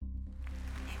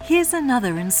Here's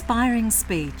another inspiring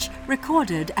speech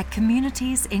recorded at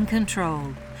Communities in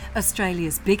Control,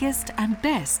 Australia's biggest and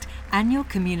best annual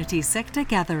community sector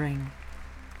gathering.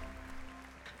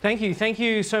 Thank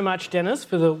you so much, Dennis,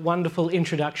 for the wonderful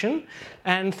introduction.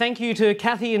 And thank you to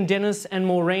Kathy and Dennis and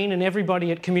Maureen and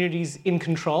everybody at Communities in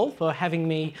Control for having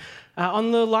me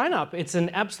on the lineup. It's an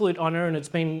absolute honour, and it's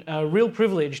been a real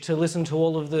privilege to listen to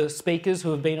all of the speakers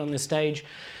who have been on this stage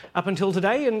up until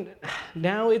today, and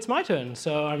now it's my turn.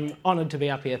 So I'm honoured to be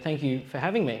up here. Thank you for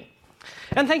having me.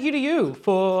 And thank you to you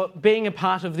for being a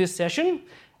part of this session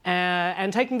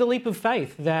and taking the leap of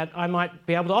faith that I might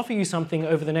be able to offer you something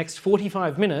over the next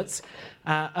 45 minutes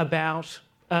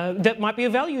that might be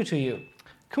of value to you.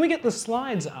 Can we get the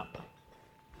slides up?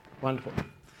 Wonderful.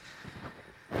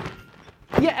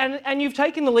 Yeah, and you've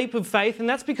taken the leap of faith, and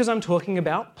that's because I'm talking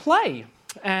about play.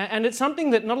 And it's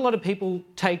something that not a lot of people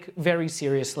take very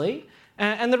seriously.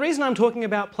 And the reason I'm talking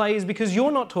about play is because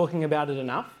you're not talking about it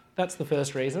enough. That's the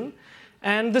first reason.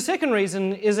 And the second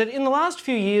reason is that in the last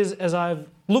few years, as I've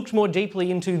looked more deeply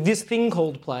into this thing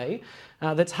called play,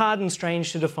 that's hard and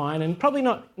strange to define and probably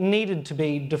not needed to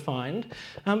be defined,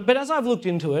 but as I've looked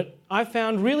into it, I've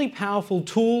found really powerful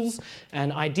tools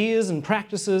and ideas and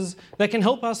practices that can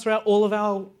help us throughout all of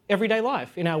our everyday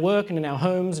life, in our work and in our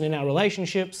homes and in our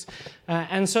relationships.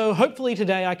 And so hopefully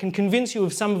today I can convince you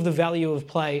of some of the value of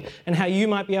play and how you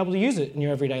might be able to use it in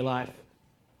your everyday life.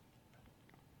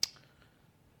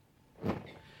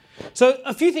 So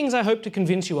a few things I hope to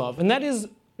convince you of, and that is,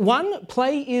 one,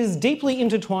 play is deeply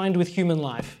intertwined with human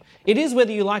life. It is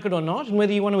whether you like it or not, and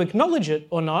whether you want to acknowledge it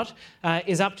or not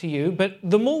is up to you, but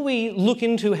the more we look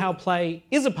into how play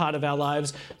is a part of our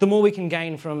lives, the more we can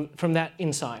gain from that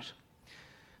insight.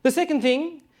 The second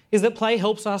thing is that play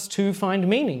helps us to find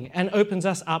meaning and opens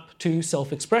us up to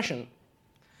self-expression.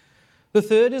 The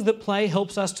third is that play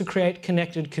helps us to create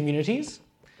connected communities.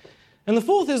 And the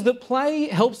fourth is that play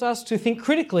helps us to think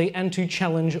critically and to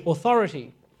challenge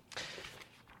authority.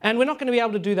 And we're not going to be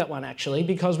able to do that one, actually,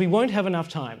 because we won't have enough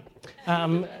time.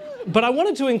 But I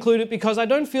wanted to include it because I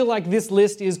don't feel like this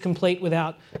list is complete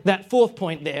without that fourth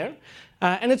point there.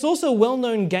 And it's also a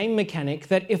well-known game mechanic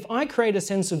that if I create a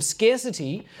sense of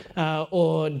scarcity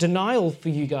or denial for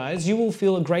you guys, you will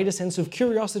feel a greater sense of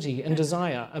curiosity and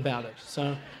desire about it.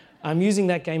 So I'm using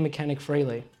that game mechanic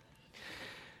freely.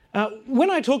 When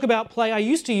I talk about play, I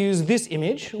used to use this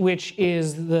image, which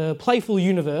is the playful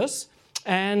universe.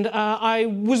 And I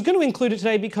was going to include it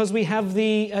today because we have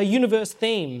the universe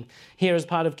theme here as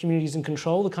part of Communities in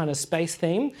Control, the kind of space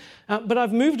theme. But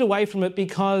I've moved away from it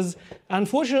because,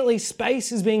 unfortunately,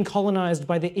 space is being colonised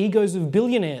by the egos of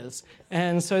billionaires.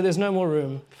 And so there's no more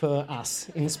room for us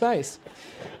in space,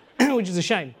 which is a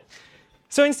shame.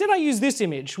 So instead I use this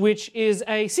image, which is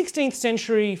a 16th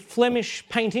century Flemish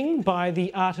painting by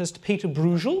the artist Peter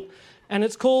Bruegel, and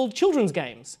it's called Children's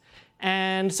Games.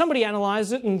 And somebody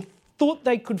analysed it and thought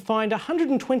they could find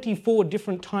 124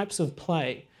 different types of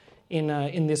play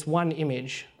in this one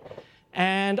image.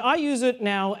 And I use it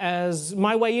now as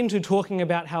my way into talking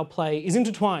about how play is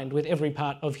intertwined with every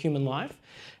part of human life.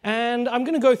 And I'm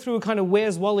going to go through a kind of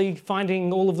Where's Wally,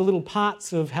 finding all of the little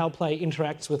parts of how play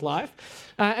interacts with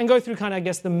life, and go through kind of, I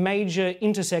guess, the major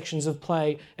intersections of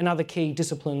play and other key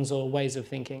disciplines or ways of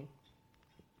thinking.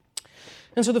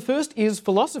 And so the first is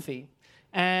philosophy.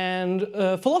 And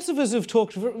philosophers have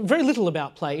talked very little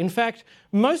about play. In fact,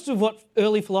 most of what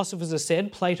early philosophers have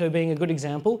said, Plato being a good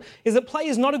example, is that play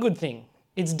is not a good thing.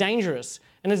 It's dangerous.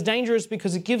 And it's dangerous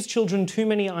because it gives children too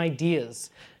many ideas.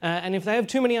 And if they have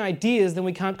too many ideas, then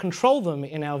we can't control them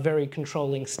in our very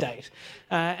controlling state.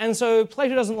 And so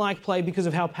Plato doesn't like play because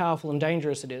of how powerful and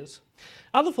dangerous it is.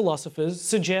 Other philosophers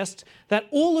suggest that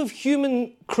all of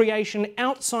human creation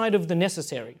outside of the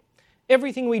necessary,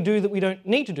 everything we do that we don't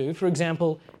need to do, for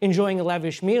example, enjoying a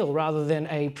lavish meal rather than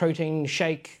a protein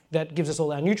shake that gives us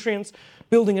all our nutrients,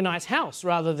 building a nice house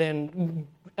rather than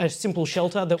a simple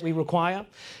shelter that we require.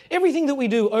 Everything that we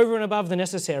do over and above the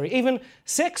necessary, even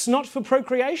sex not for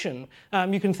procreation,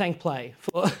 you can thank play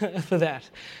for that.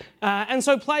 And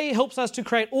so play helps us to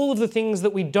create all of the things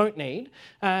that we don't need,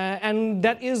 and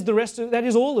that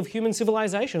is all of human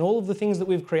civilization, all of the things that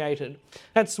we've created.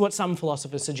 That's what some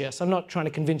philosophers suggest. I'm not trying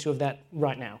to convince you of that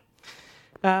right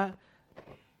now.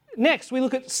 Next, we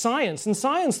look at science, and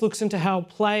science looks into how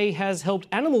play has helped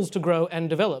animals to grow and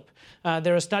develop.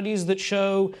 There are studies that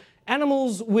show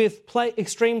Animals with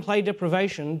extreme play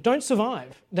deprivation don't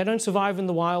survive. They don't survive in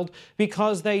the wild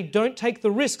because they don't take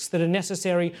the risks that are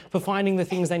necessary for finding the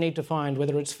things they need to find,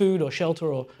 whether it's food or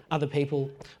shelter or other people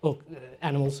or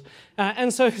animals.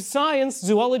 And so science,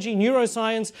 zoology,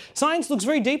 neuroscience, science looks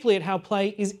very deeply at how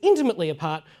play is intimately a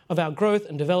part of our growth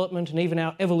and development and even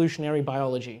our evolutionary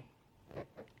biology.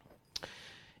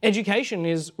 Education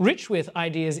is rich with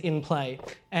ideas in play,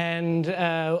 and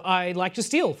I like to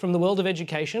steal from the world of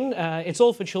education. It's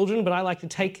all for children, but I like to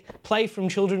take play from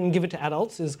children and give it to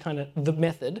adults is kind of the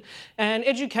method. And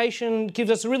education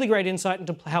gives us a really great insight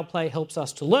into how play helps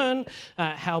us to learn,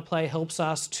 how play helps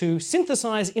us to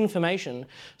synthesize information.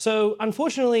 So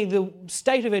unfortunately, the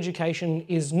state of education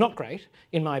is not great,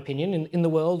 in my opinion, in the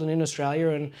world and in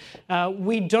Australia, and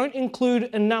we don't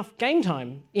include enough game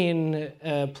time in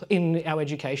our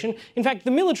education. In fact,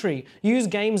 the military use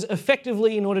games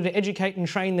effectively in order to educate and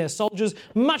train their soldiers,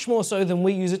 much more so than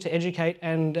we use it to educate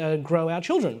and grow our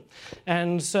children.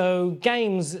 And so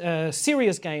games,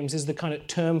 serious games is the kind of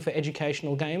term for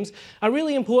educational games, are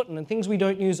really important and things we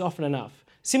don't use often enough.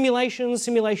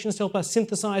 Simulations help us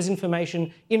synthesize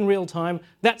information in real time.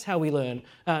 That's how we learn,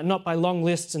 not by long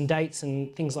lists and dates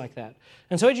and things like that.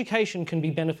 And so education can be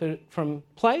benefited from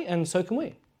play, and so can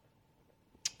we.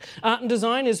 Art and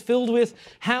design is filled with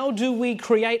how do we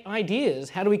create ideas?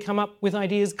 How do we come up with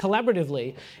ideas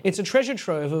collaboratively? It's a treasure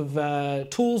trove of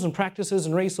tools and practices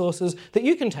and resources that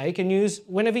you can take and use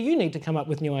whenever you need to come up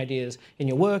with new ideas in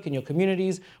your work, in your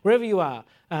communities, wherever you are.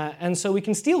 And so we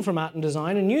can steal from art and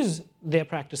design and use their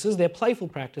practices, their playful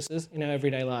practices in our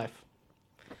everyday life.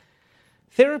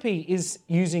 Therapy is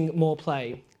using more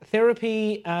play.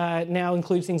 Therapy now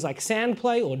includes things like sand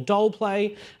play or doll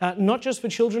play, not just for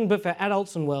children but for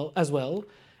adults as well.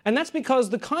 And that's because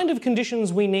the kind of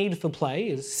conditions we need for play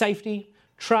is safety,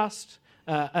 trust,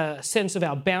 a sense of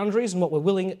our boundaries and what we're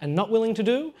willing and not willing to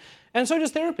do. And so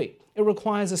does therapy. It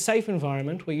requires a safe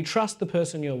environment where you trust the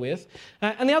person you're with.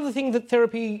 And the other thing that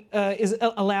therapy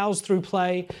allows through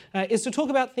play is to talk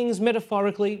about things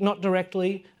metaphorically, not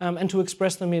directly, and to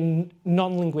express them in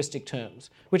non-linguistic terms,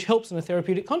 which helps in a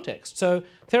therapeutic context. So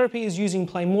therapy is using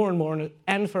play more and more,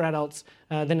 and for adults,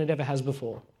 than it ever has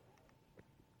before.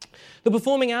 The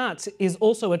performing arts is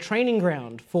also a training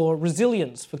ground for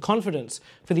resilience, for confidence,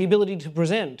 for the ability to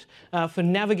present, for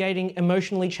navigating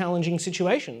emotionally challenging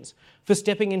situations, for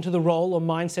stepping into the role or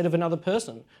mindset of another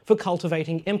person, for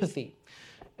cultivating empathy.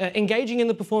 Engaging in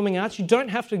the performing arts, you don't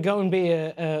have to go and be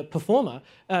a performer.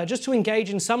 Just to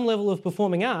engage in some level of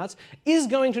performing arts is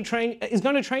going to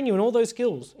train you in all those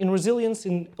skills, in resilience,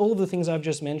 in all of the things I've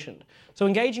just mentioned. So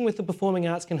engaging with the performing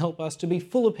arts can help us to be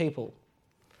fuller people.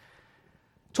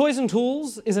 Toys and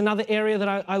tools is another area that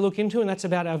I look into, and that's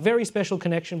about our very special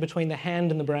connection between the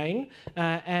hand and the brain.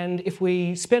 And if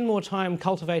we spend more time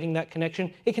cultivating that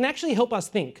connection, it can actually help us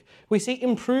think. We see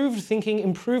improved thinking,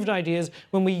 improved ideas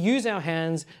when we use our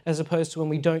hands as opposed to when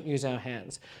we don't use our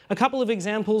hands. A couple of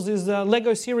examples is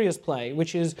Lego Serious Play,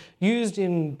 which is used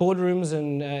in boardrooms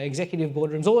and executive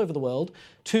boardrooms all over the world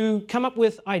to come up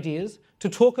with ideas, to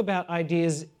talk about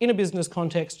ideas in a business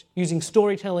context using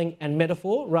storytelling and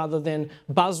metaphor rather than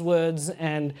buzzwords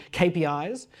and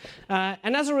KPIs.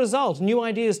 And as a result, new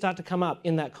ideas start to come up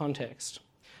in that context.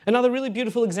 Another really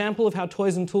beautiful example of how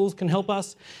toys and tools can help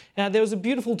us, there was a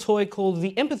beautiful toy called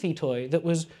the Empathy Toy that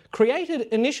was created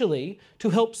initially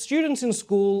to help students in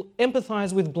school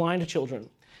empathise with blind children.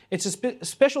 It's a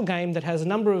special game that has a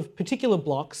number of particular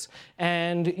blocks,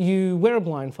 and you wear a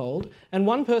blindfold, and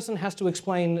one person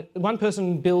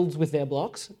builds with their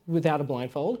blocks without a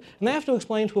blindfold, and they have to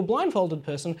explain to a blindfolded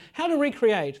person how to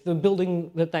recreate the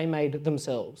building that they made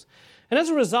themselves. And as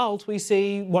a result, we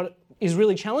see what is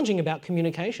really challenging about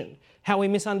communication, how we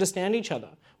misunderstand each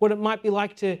other, what it might be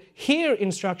like to hear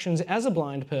instructions as a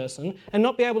blind person and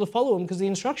not be able to follow them because the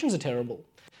instructions are terrible.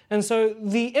 And so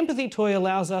the empathy toy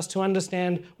allows us to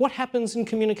understand what happens in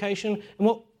communication and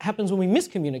what happens when we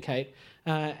miscommunicate.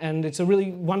 And it's a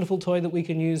really wonderful toy that we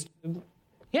can use to,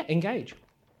 engage.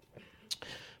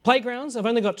 Playgrounds, I've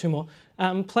only got two more.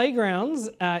 Playgrounds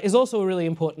is also a really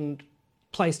important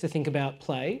place to think about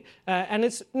play. And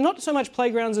it's not so much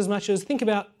playgrounds as much as think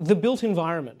about the built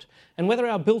environment and whether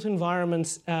our built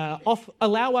environments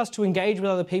allow us to engage with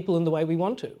other people in the way we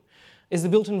want to. Is the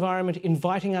built environment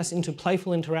inviting us into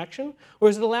playful interaction, or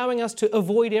is it allowing us to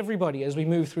avoid everybody as we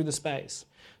move through the space?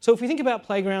 So if we think about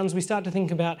playgrounds, we start to think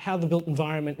about how the built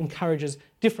environment encourages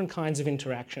different kinds of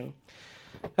interaction.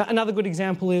 Another good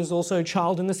example is also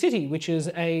Child in the City, which is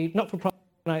a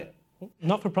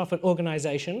not-for-profit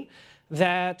organisation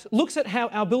that looks at how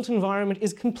our built environment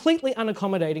is completely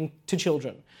unaccommodating to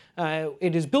children.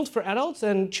 It is built for adults,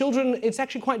 and children, it's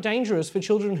actually quite dangerous for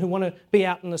children who want to be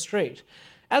out in the street.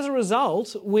 As a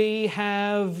result, we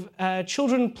have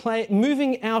children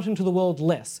moving out into the world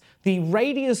less. The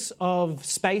radius of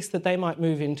space that they might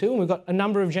move into, and we've got a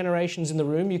number of generations in the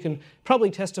room, you can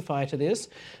probably testify to this,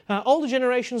 older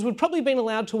generations would probably have been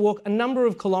allowed to walk a number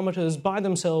of kilometres by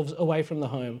themselves away from the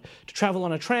home, to travel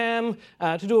on a tram,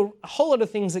 to do a whole lot of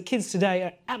things that kids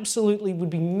today absolutely would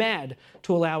be mad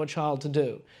to allow a child to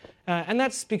do. And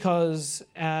that's because,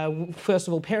 first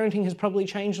of all, parenting has probably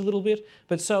changed a little bit,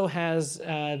 but so has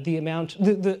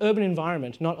the urban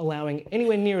environment not allowing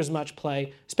anywhere near as much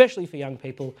play, especially for young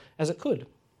people, as it could.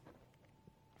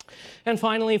 And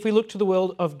finally, if we look to the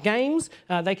world of games,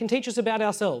 they can teach us about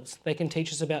ourselves. They can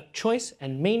teach us about choice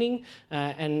and meaning,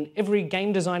 and every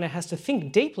game designer has to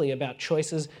think deeply about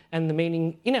choices and the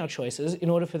meaning in our choices in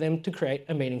order for them to create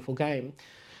a meaningful game.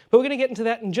 But we're going to get into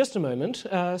that in just a moment.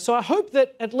 So I hope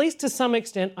that at least to some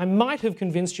extent I might have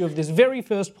convinced you of this very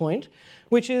first point,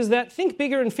 which is that think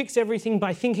bigger and fix everything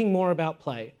by thinking more about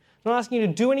play. I'm not asking you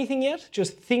to do anything yet,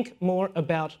 just think more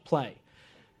about play.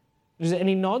 Is there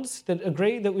any nods that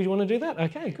agree that we want to do that?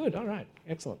 Okay, good, all right,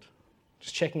 excellent.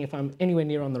 Just checking if I'm anywhere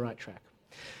near on the right track.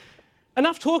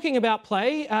 Enough talking about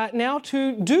play, now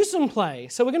to do some play.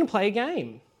 So we're going to play a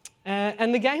game.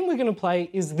 And the game we're going to play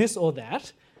is this or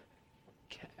that.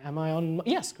 Am I on?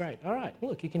 Yes, great. All right.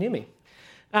 Look, you can hear me.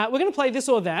 We're going to play this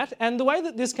or that, and the way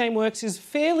that this game works is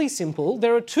fairly simple.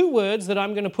 There are two words that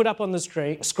I'm going to put up on the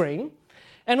screen,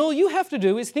 and all you have to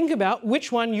do is think about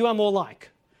which one you are more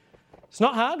like. It's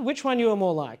not hard. Which one you are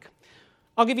more like.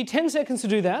 I'll give you 10 seconds to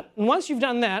do that, and once you've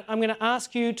done that, I'm going to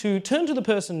ask you to turn to the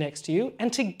person next to you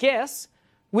and to guess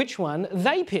which one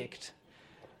they picked.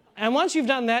 And once you've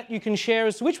done that, you can share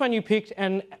as to which one you picked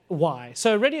and why.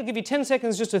 So ready? I'll give you 10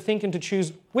 seconds just to think and to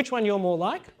choose which one you're more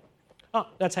like. Oh,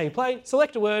 that's how you play.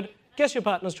 Select a word, guess your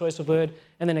partner's choice of word,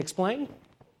 and then explain.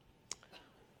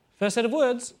 First set of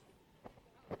words.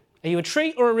 Are you a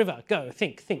tree or a river? Go,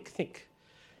 think, think, think.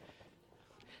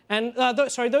 And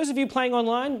those of you playing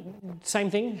online,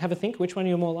 same thing, have a think, which one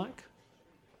you're more like.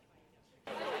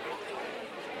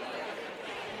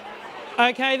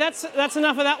 Okay, that's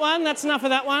enough of that one. That's enough of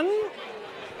that one.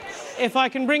 If I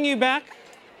can bring you back,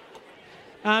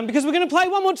 because we're going to play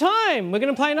one more time. We're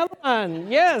going to play another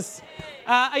one. Yes.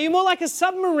 Are you more like a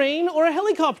submarine or a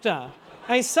helicopter?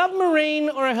 A submarine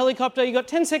or a helicopter? You've got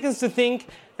 10 seconds to think,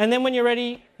 and then when you're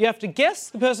ready, you have to guess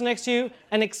the person next to you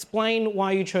and explain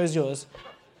why you chose yours.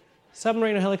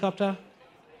 Submarine or helicopter?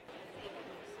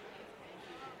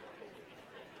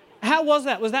 How was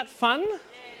that? Was that fun?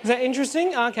 Is that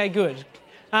interesting? Okay, good.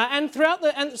 And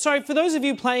for those of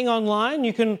you playing online,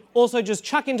 you can also just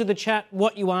chuck into the chat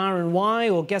what you are and why,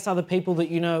 or guess other people that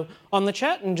you know on the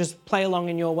chat and just play along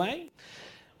in your way.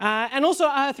 And also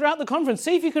throughout the conference,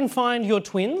 see if you can find your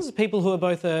twins, people who are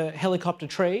both a helicopter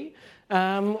tree,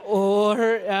 or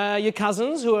your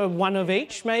cousins who are one of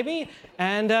each maybe,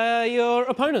 and your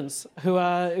opponents who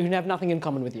have nothing in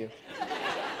common with you.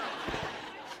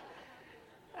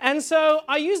 And so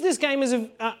I use this game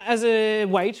as a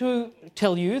way to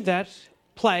tell you that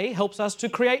play helps us to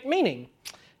create meaning.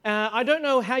 I don't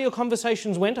know how your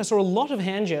conversations went. I saw a lot of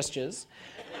hand gestures.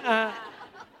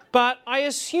 But I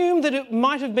assume that it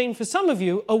might have been for some of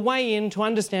you a way into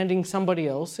understanding somebody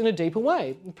else in a deeper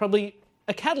way. Probably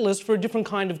a catalyst for a different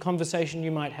kind of conversation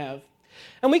you might have.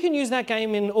 And we can use that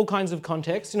game in all kinds of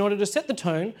contexts in order to set the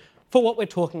tone for what we're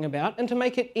talking about and to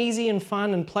make it easy and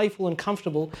fun and playful and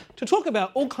comfortable to talk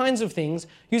about all kinds of things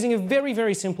using a very,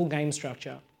 very simple game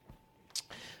structure.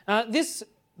 This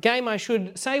game, I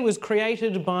should say, was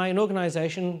created by an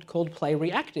organisation called Play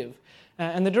Reactive.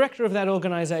 And the director of that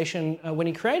organisation, when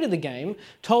he created the game,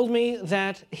 told me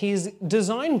that his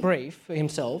design brief for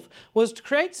himself was to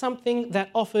create something that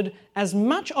offered as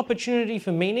much opportunity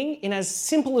for meaning in as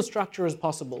simple a structure as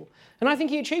possible. And I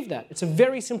think he achieved that. It's a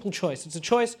very simple choice. It's a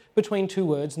choice between two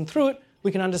words, and through it,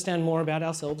 we can understand more about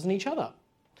ourselves and each other.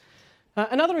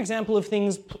 Another example of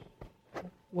things...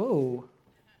 Whoa.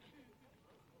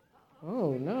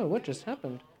 Oh, no, what just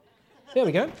happened? There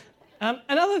we go.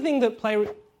 Another thing that Play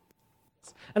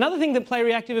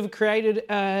Reactive have created,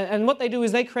 and what they do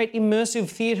is they create immersive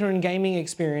theatre and gaming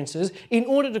experiences in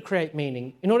order to create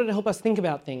meaning, in order to help us think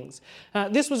about things.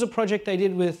 This was a project they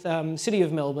did with City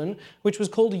of Melbourne, which was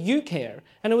called UCare,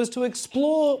 and it was to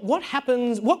explore what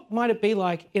might it be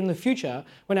like in the future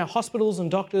when our hospitals and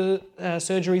doctor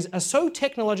surgeries are so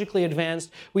technologically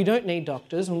advanced we don't need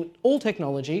doctors and all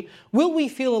technology. Will we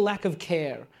feel a lack of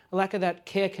care? a lack of that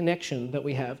care connection that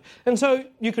we have. And so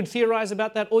you could theorise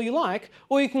about that all you like,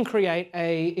 or you can create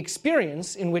a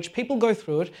experience in which people go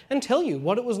through it and tell you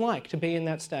what it was like to be in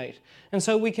that state. And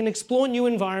so we can explore new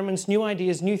environments, new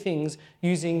ideas, new things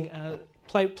using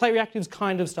Play Reactive's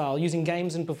kind of style, using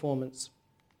games and performance.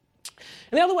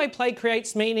 And the other way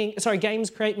games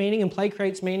create meaning and play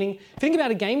creates meaning. If you think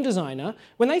about a game designer,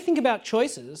 when they think about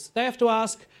choices, they have to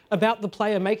ask about the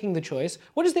player making the choice.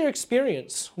 What is their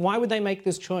experience? Why would they make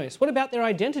this choice? What about their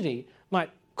identity might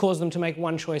cause them to make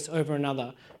one choice over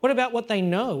another? What about what they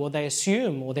know or they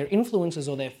assume, or their influences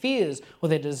or their fears or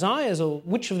their desires, or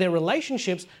which of their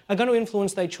relationships are going to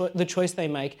influence the choice they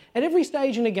make at every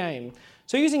stage in a game?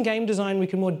 So using game design, we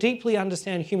can more deeply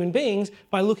understand human beings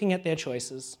by looking at their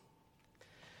choices.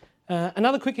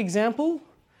 Another quick example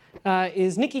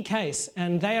is Nicky Case,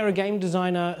 and they are a game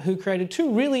designer who created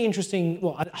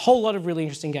a whole lot of really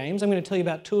interesting games. I'm going to tell you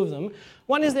about two of them.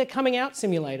 One is their Coming Out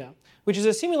Simulator, which is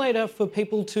a simulator for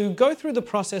people to go through the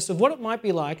process of what it might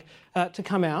be like to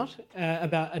come out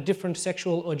about a different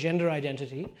sexual or gender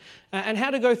identity, and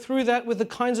how to go through that with the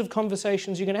kinds of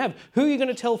conversations you're going to have. Who are you going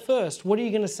to tell first? What are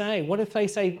you going to say? What if they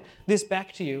say this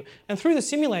back to you? And through the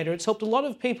simulator, it's helped a lot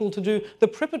of people to do the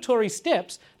preparatory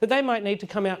steps that they might need to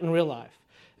come out in real life.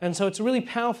 And so it's a really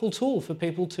powerful tool for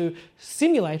people to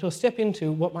simulate or step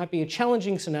into what might be a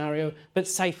challenging scenario, but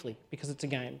safely, because it's a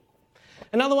game.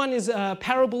 Another one is a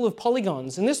Parable of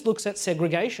Polygons, and this looks at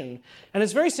segregation. And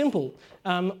it's very simple.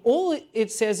 All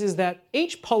it says is that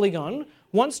each polygon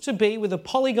wants to be with a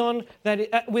polygon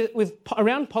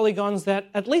around polygons that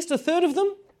at least a third of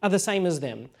them are the same as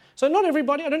them. So not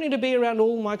everybody, I don't need to be around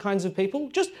all my kinds of people,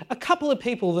 just a couple of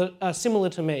people that are similar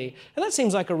to me. And that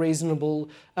seems like a reasonable,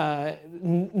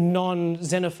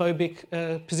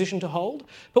 non-xenophobic position to hold.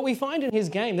 But we find in his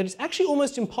game that it's actually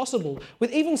almost impossible,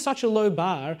 with even such a low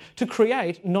bar, to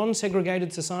create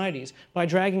non-segregated societies by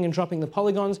dragging and dropping the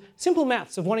polygons. Simple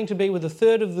maths of wanting to be with a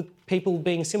third of the people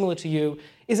being similar to you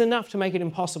is enough to make it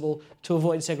impossible to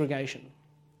avoid segregation.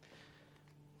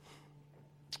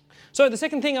 So the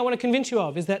second thing I want to convince you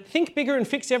of is that think bigger and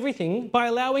fix everything by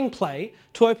allowing play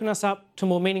to open us up to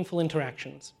more meaningful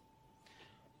interactions.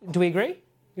 Do we agree?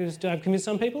 I've convinced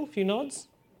some people, a few nods.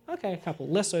 Okay, a couple,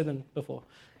 less so than before.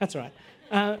 That's all right.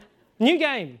 New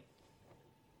game.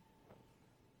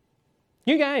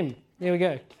 New game. There we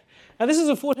go. Now this is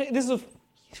a print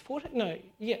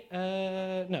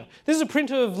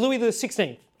of Louis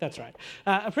XVI. That's right.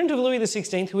 A print of Louis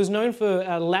XVI, who was known for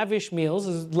lavish meals,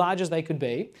 as large as they could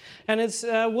be. And it's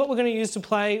what we're going to use to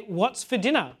play What's for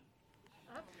Dinner?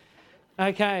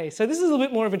 Okay, so this is a little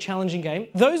bit more of a challenging game.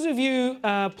 Those of you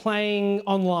playing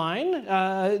online,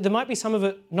 there might be some of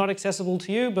it not accessible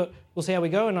to you, but we'll see how we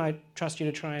go, and I trust you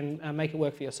to try and make it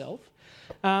work for yourself.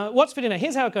 What's for dinner?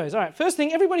 Here's how it goes. All right, first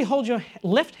thing, everybody hold your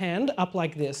left hand up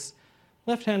like this.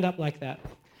 Left hand up like that.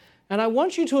 And I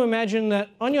want you to imagine that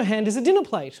on your hand is a dinner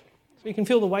plate. So you can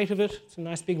feel the weight of it. It's a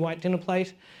nice big white dinner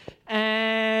plate.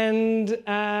 And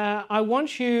I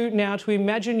want you now to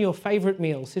imagine your favourite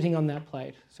meal sitting on that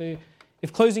plate. So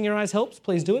if closing your eyes helps,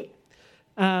 please do it.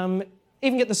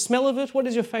 Even get the smell of it. What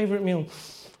is your favourite meal?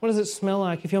 What does it smell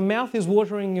like? If your mouth is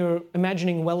watering, you're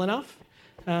imagining well enough.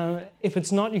 If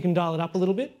it's not, you can dial it up a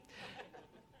little bit.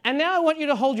 And now I want you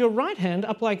to hold your right hand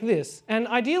up like this. And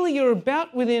ideally, you're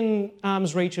about within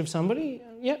arm's reach of somebody.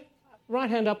 Yep,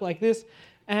 right hand up like this.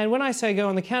 And when I say go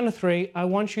on the count of three, I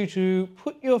want you to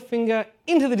put your finger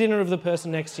into the dinner of the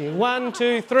person next to you. 1,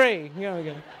 2, 3. Here we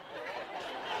go.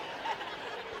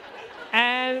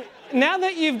 And now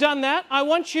that you've done that, I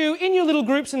want you, in your little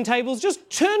groups and tables, just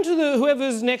turn to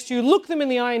whoever's next to you, look them in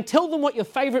the eye, and tell them what your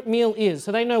favourite meal is,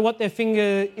 so they know what their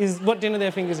finger is, what dinner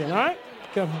their finger's in. All right?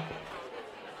 Go.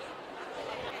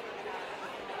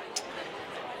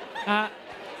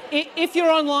 If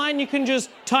you're online, you can just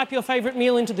type your favourite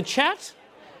meal into the chat.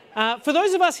 For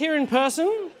those of us here in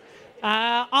person,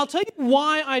 I'll tell you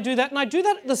why I do that, and I do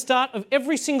that at the start of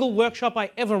every single workshop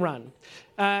I ever run.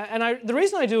 The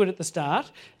reason I do it at the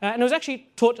start, and it was actually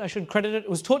taught, I should credit it, it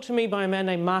was taught to me by a man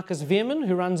named Marcus Veerman,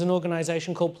 who runs an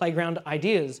organisation called Playground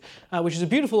Ideas, which is a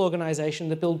beautiful organisation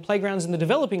that builds playgrounds in the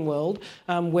developing world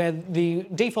where the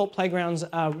default playgrounds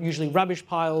are usually rubbish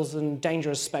piles and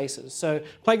dangerous spaces. So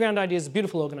Playground Ideas is a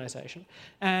beautiful organisation.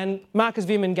 And Marcus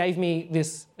Veerman gave me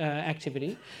this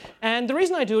activity. And the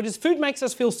reason I do it is food makes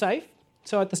us feel safe.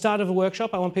 So at the start of a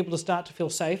workshop, I want people to start to feel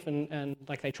safe and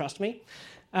like they trust me.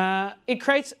 It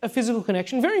creates a physical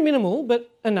connection, very minimal,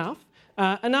 but enough.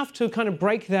 Enough to kind of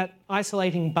break that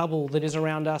isolating bubble that is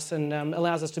around us and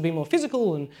allows us to be more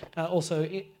physical and also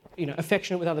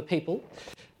affectionate with other people.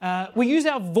 We use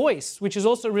our voice, which is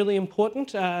also really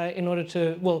important in order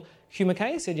to, well, Hugh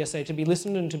Mackay said yesterday to be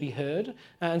listened and to be heard.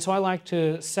 And so I like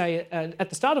to say at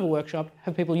the start of a workshop,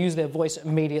 have people use their voice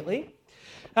immediately.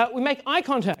 We make eye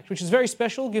contact, which is very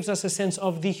special, gives us a sense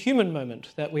of the human moment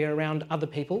that we are around other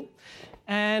people.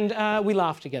 And we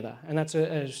laugh together, and that's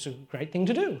just a great thing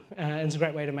to do. And it's a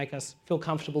great way to make us feel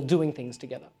comfortable doing things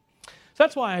together. So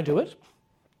that's why I do it.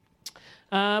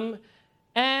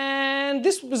 And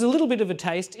this was a little bit of a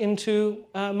taste into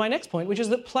my next point, which is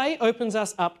that play opens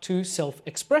us up to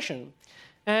self-expression.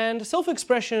 And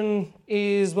self-expression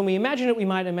is, when we imagine it, we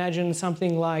might imagine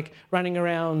something like running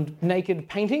around naked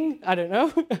painting, I don't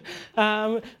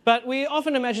know. But we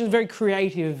often imagine very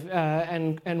creative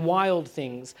and wild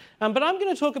things. But I'm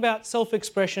going to talk about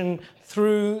self-expression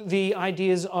through the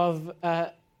ideas of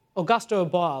Augusto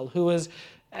Boal, who was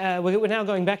we're now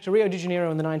going back to Rio de Janeiro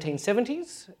in the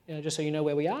 1970s, just so you know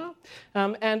where we are.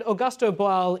 And Augusto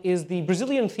Boal is the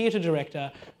Brazilian theatre director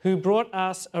who brought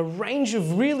us a range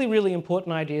of really, really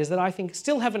important ideas that I think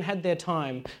still haven't had their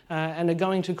time and are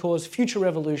going to cause future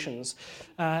revolutions.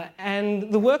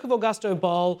 And the work of Augusto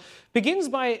Boal begins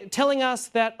by telling us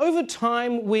that over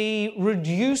time we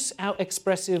reduce our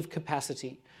expressive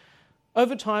capacity.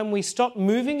 Over time, we stop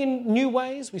moving in new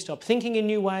ways, we stop thinking in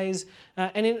new ways,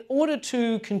 and in order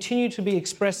to continue to be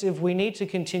expressive, we need to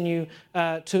continue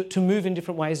to move in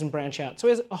different ways and branch out. So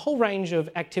there's a whole range of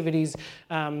activities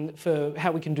for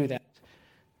how we can do that.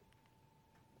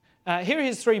 Here are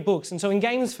his 3 books, and so in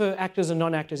Games for Actors and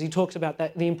Non-Actors, he talks about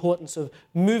the importance of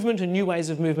movement and new ways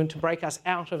of movement to break us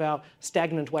out of our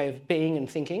stagnant way of being and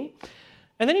thinking.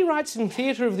 And then he writes in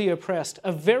Theatre of the Oppressed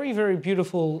a very, very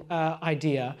beautiful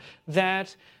idea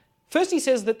that, first he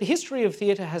says that the history of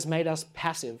theatre has made us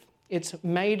passive. It's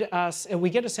made us,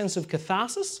 we get a sense of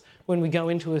catharsis when we go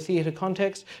into a theatre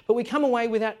context, but we come away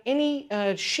without any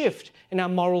shift in our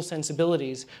moral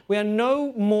sensibilities. We are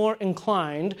no more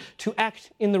inclined to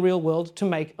act in the real world to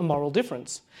make a moral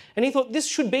difference. And he thought this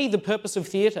should be the purpose of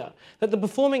theatre, that the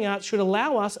performing arts should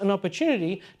allow us an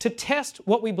opportunity to test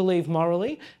what we believe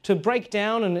morally, to break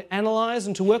down and analyse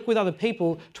and to work with other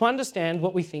people to understand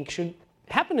what we think should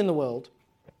happen in the world.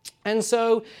 And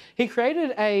so he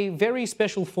created a very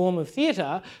special form of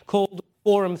theatre called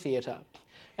forum theatre.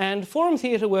 And forum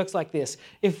theatre works like this.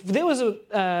 If there was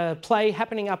a play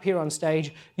happening up here on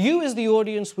stage, you as the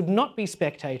audience would not be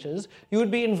spectators, you would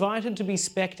be invited to be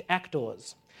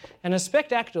spect-actors. And a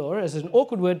spect-actor is an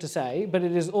awkward word to say, but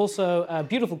it is also a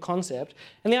beautiful concept.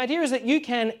 And the idea is that you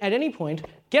can, at any point,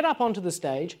 get up onto the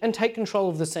stage and take control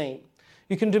of the scene.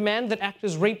 You can demand that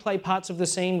actors replay parts of the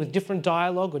scene with different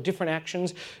dialogue or different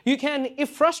actions. You can,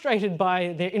 if frustrated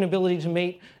by their inability to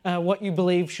meet what you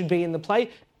believe should be in the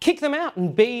play, kick them out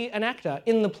and be an actor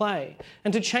in the play,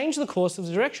 and to change the course of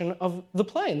the direction of the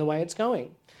play and the way it's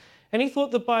going. And he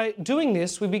thought that by doing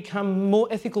this, we become more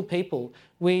ethical people.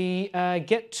 We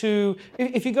get to,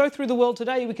 if you go through the world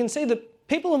today, we can see that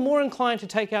people are more inclined to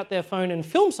take out their phone and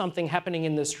film something happening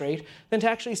in the street than to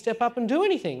actually step up and do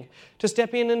anything. To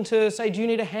step in and to say, do you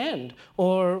need a hand?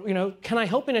 Or, can I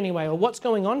help in any way? Or what's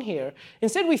going on here?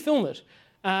 Instead, we film it.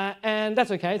 And that's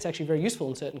okay, it's actually very useful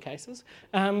in certain cases.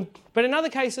 But in other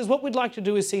cases, what we'd like to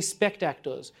do is see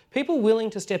spect-actors, people willing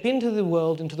to step into the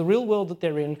world, into the real world that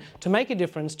they're in, to make a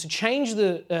difference, to change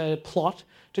the plot,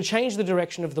 to change the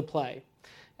direction of the play.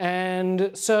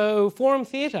 And so forum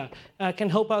theatre can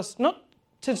help us not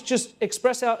to just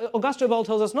express Augusto Boal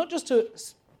tells us not just to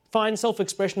find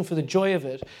self-expression for the joy of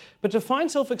it, but to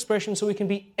find self-expression so we can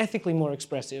be ethically more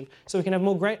expressive, so we can have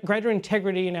more greater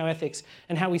integrity in our ethics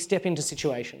and how we step into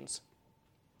situations.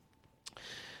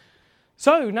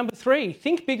 So, number 3,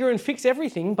 think bigger and fix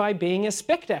everything by being a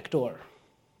spect-actor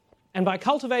and by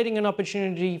cultivating an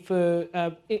opportunity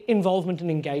for involvement and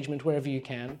engagement wherever you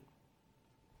can.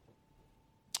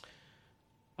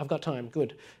 I've got time,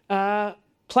 good.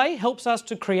 Play helps us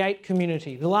to create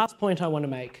community, the last point I want to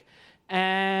make.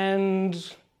 And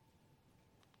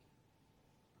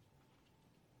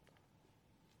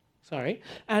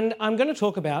I'm going to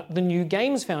talk about the New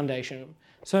Games Foundation.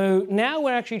 So now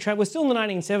we're actually we're still in the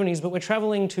 1970s, but we're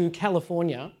traveling to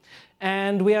California,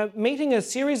 and we are meeting a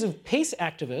series of peace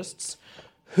activists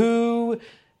who,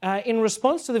 in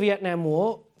response to the Vietnam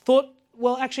War, thought,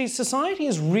 well, actually, society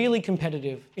is really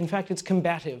competitive. In fact, it's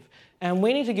combative. And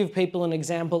we need to give people an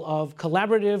example of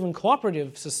collaborative and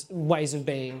cooperative ways of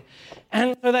being.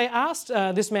 And so they asked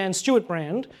this man, Stuart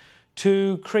Brand,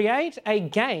 to create a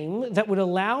game that would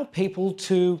allow people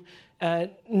to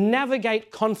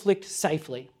navigate conflict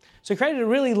safely. So he created a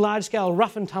really large-scale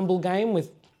rough and tumble game with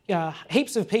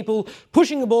heaps of people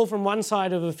pushing the ball from one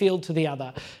side of a field to the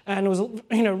other. And it was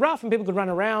rough and people could run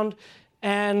around.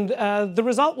 And the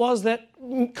result was that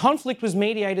conflict was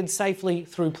mediated safely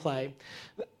through play.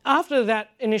 After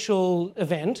that initial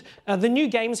event, the New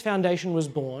Games Foundation was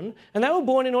born, and they were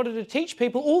born in order to teach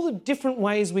people all the different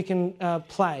ways we can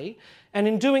play, and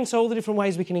in doing so, all the different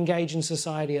ways we can engage in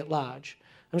society at large.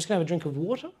 I'm just going to have a drink of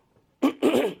water.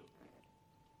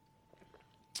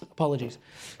 Apologies.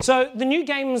 So the New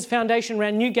Games Foundation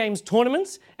ran New Games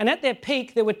tournaments, and at their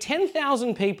peak, there were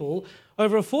 10,000 people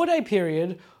over a 4-day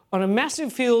period on a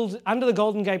massive field under the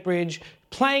Golden Gate Bridge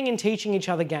playing and teaching each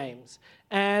other games.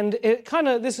 And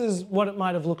this is what it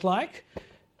might have looked like.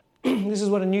 This is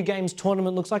what a New Games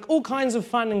tournament looks like. All kinds of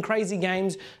fun and crazy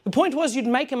games. The point was you'd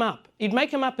make them up. You'd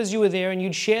make them up as you were there and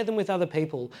you'd share them with other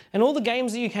people. And all the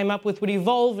games that you came up with would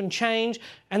evolve and change,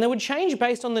 and they would change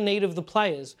based on the need of the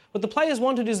players. What the players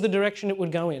wanted is the direction it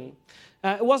would go in.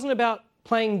 It wasn't about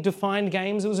playing defined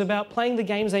games. It was about playing the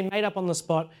games they made up on the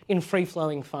spot in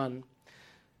free-flowing fun.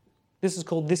 This is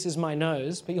called This Is My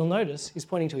Nose, but you'll notice he's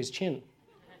pointing to his chin.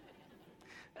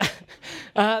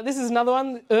 This is another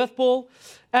one, Earthball.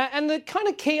 And the kind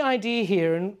of key idea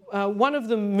here, and one of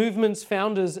the movement's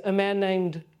founders, a man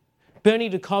named Bernie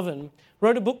de Koven,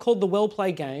 wrote a book called The Well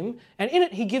Play Game, and in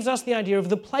it he gives us the idea of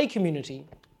the play community.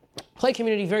 Play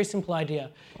community, very simple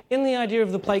idea. In the idea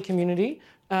of the play community,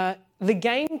 the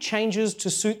game changes to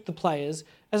suit the players,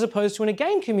 as opposed to in a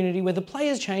game community where the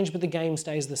players change but the game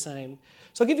stays the same.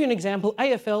 So I'll give you an example.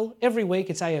 AFL, every week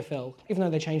it's AFL. Even though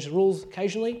they change the rules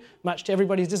occasionally, much to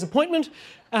everybody's disappointment,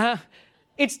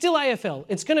 it's still AFL.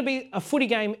 It's going to be a footy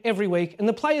game every week, and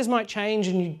the players might change,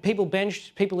 and people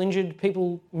benched, people injured,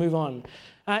 people move on.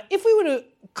 If we were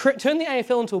to turn the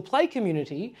AFL into a play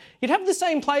community, you'd have the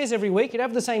same players every week, you'd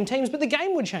have the same teams, but the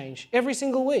game would change every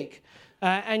single week.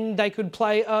 And they could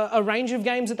play a range of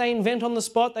games that they invent on the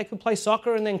spot. They could play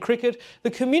soccer and then cricket.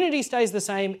 The community stays the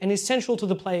same and is central to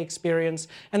the play experience,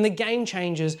 and the game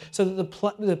changes so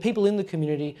that the people in the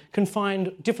community can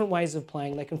find different ways of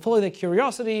playing. They can follow their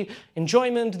curiosity,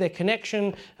 enjoyment, their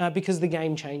connection, because the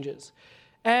game changes.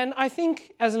 And I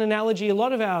think, as an analogy, a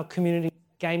lot of our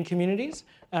game communities,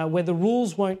 where the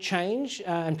rules won't change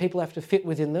and people have to fit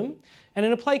within them. And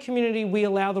in a play community, we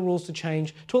allow the rules to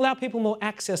change to allow people more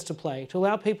access to play, to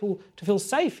allow people to feel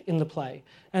safe in the play.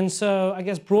 And so, I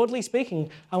guess, broadly speaking,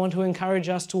 I want to encourage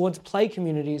us towards play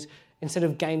communities instead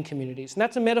of game communities. And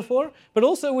that's a metaphor, but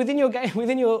also within your game,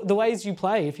 the ways you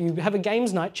play. If you have a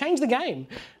games night, change the game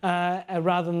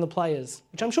rather than the players,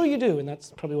 which I'm sure you do, and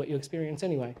that's probably what you experience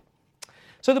anyway.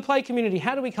 So the play community,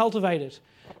 how do we cultivate it?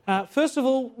 First of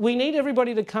all, we need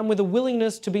everybody to come with a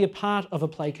willingness to be a part of a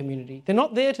play community. They're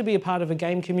not there to be a part of a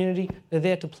game community, they're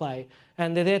there to play.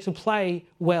 And they're there to play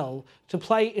well, to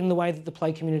play in the way that the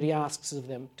play community asks of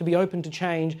them, to be open to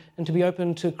change and to be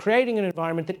open to creating an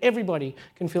environment that everybody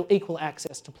can feel equal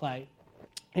access to play.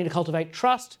 You need to cultivate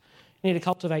trust, you need to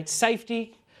cultivate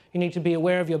safety, you need to be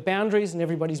aware of your boundaries and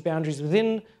everybody's boundaries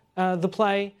within the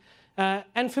play.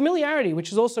 And familiarity,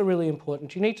 which is also really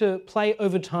important. You need to play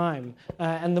over time.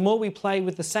 And the more we play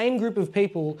with the same group of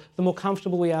people, the more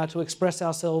comfortable we are to express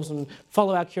ourselves and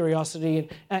follow our curiosity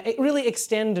and really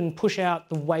extend and push out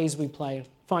the ways we play,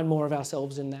 find more of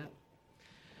ourselves in that.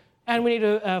 And we need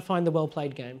to find the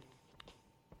well-played game.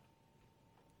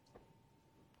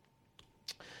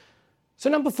 So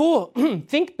number 4,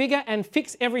 think bigger and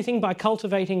fix everything by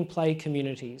cultivating play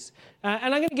communities.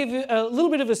 And I'm going to give you a little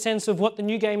bit of a sense of what the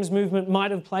New Games movement might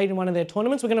have played in one of their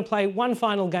tournaments. We're going to play one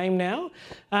final game now.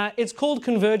 It's called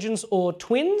Convergence or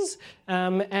Twins,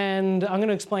 and I'm going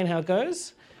to explain how it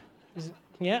goes.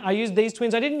 Yeah, I used these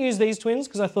twins. I didn't use these twins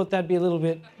because I thought that'd be a little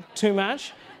bit too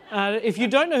much. If you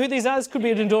don't know who these are, this could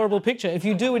be an adorable picture. If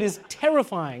you do, it is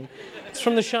terrifying. It's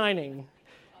from The Shining.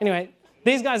 Anyway,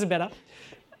 these guys are better.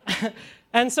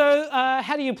 And so,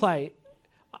 how do you play?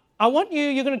 I want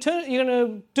you're going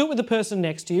to do it with the person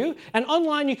next to you. And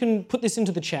online, you can put this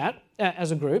into the chat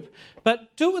as a group.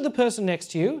 But do it with the person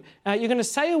next to you. You're going to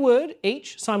say a word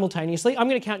each simultaneously. I'm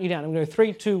going to count you down. I'm going to go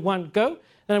 3, 2, 1, go.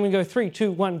 Then I'm going to go 3,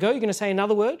 2, 1, go. You're going to say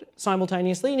another word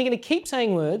simultaneously. And you're going to keep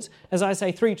saying words as I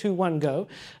say 3, 2, 1, go,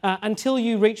 until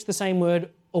you reach the same word,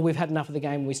 or we've had enough of the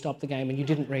game, we stop the game, and you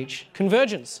didn't reach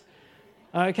convergence.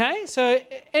 Okay, so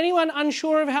anyone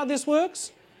unsure of how this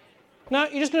works? No,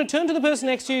 you're just going to turn to the person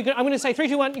next to you. I'm going to say 3,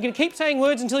 2, 1. You're going to keep saying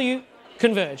words until you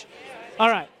converge. All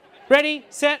right, ready,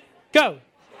 set, go.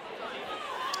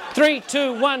 3,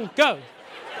 2, 1, go.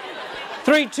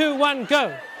 3, 2, 1,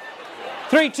 go.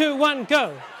 3, 2, 1,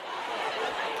 go.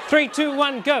 3, 2,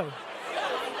 1, go.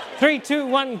 3, 2,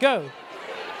 1, go.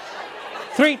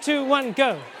 3, 2, 1,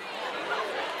 go.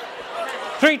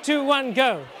 3, 2, 1,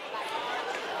 go.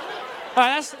 All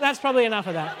right, that's probably enough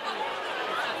of that.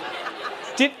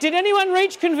 Did anyone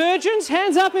reach convergence?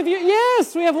 Hands up if you...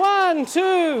 Yes, we have 1,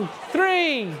 2,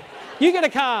 3. You get a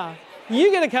car. You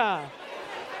get a car.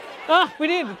 Ah, we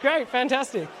did. Great,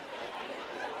 fantastic.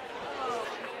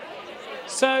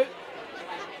 So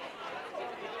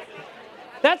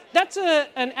that's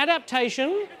an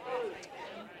adaptation.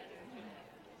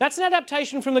 That's an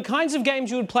adaptation from the kinds of games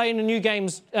you would play in a new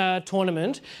games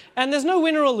tournament. And there's no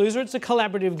winner or loser. It's a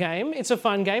collaborative game. It's a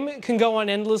fun game. It can go on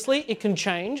endlessly. It can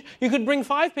change. You could bring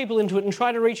 5 people into it and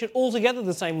try to reach it all together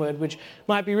the same word, which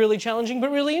might be really challenging but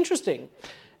really interesting.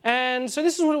 And so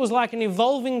this is what it was like, an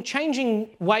evolving, changing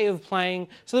way of playing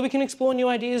so that we can explore new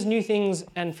ideas, new things,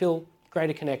 and feel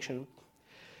greater connection.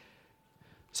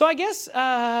 So I guess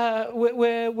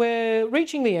we're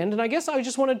reaching the end, and I guess I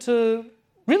just wanted to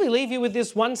really leave you with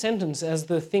this one sentence as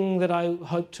the thing that I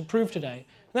hope to prove today.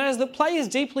 And that is that play is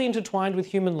deeply intertwined with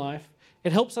human life.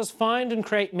 It helps us find and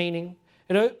create meaning.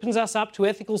 It opens us up to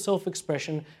ethical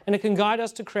self-expression, and it can guide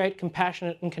us to create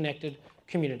compassionate and connected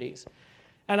communities.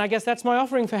 And I guess that's my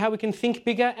offering for how we can think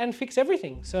bigger and fix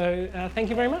everything. So thank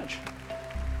you very much.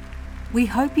 We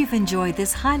hope you've enjoyed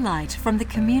this highlight from the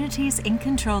Communities in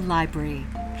Control Library.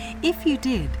 If you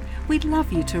did, we'd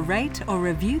love you to rate or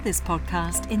review this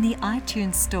podcast in the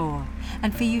iTunes Store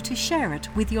and for you to share it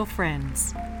with your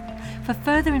friends. For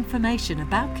further information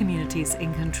about Communities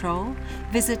in Control,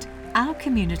 visit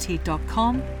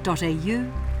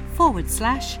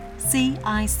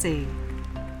ourcommunity.com.au/CIC.